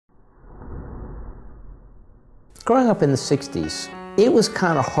Growing up in the 60s, it was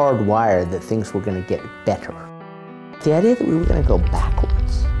kind of hardwired that things were going to get better. The idea that we were going to go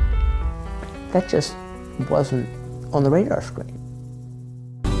backwards, that just wasn't on the radar screen.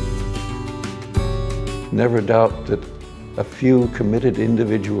 Never doubt that a few committed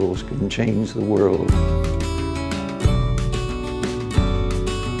individuals can change the world.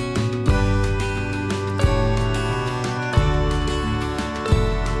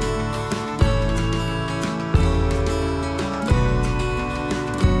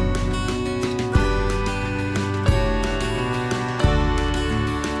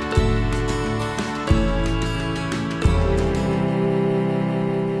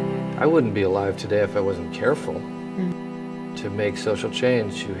 I wouldn't be alive today if I wasn't careful. To make social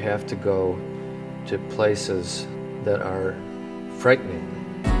change, you have to go to places that are frightening.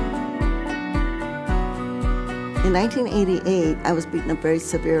 In 1988, I was beaten up very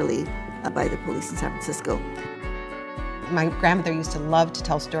severely by the police in San Francisco. My grandmother used to love to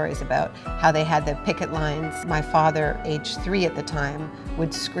tell stories about how they had the picket lines. My father, age 3 at the time,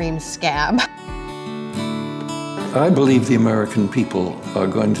 would scream "scab." I believe the American people are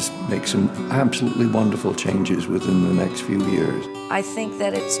going to make some absolutely wonderful changes within the next few years. I think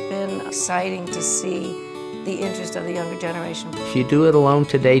that it's been exciting to see the interest of the younger generation. If you do it alone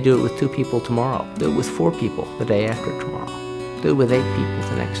today, do it with 2 people tomorrow. Do it with 4 people the day after tomorrow. Do it with 8 people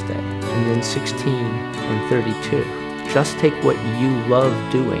the next day. And then 16 and 32. Just take what you love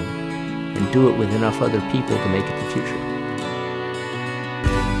doing and do it with enough other people to make it the future.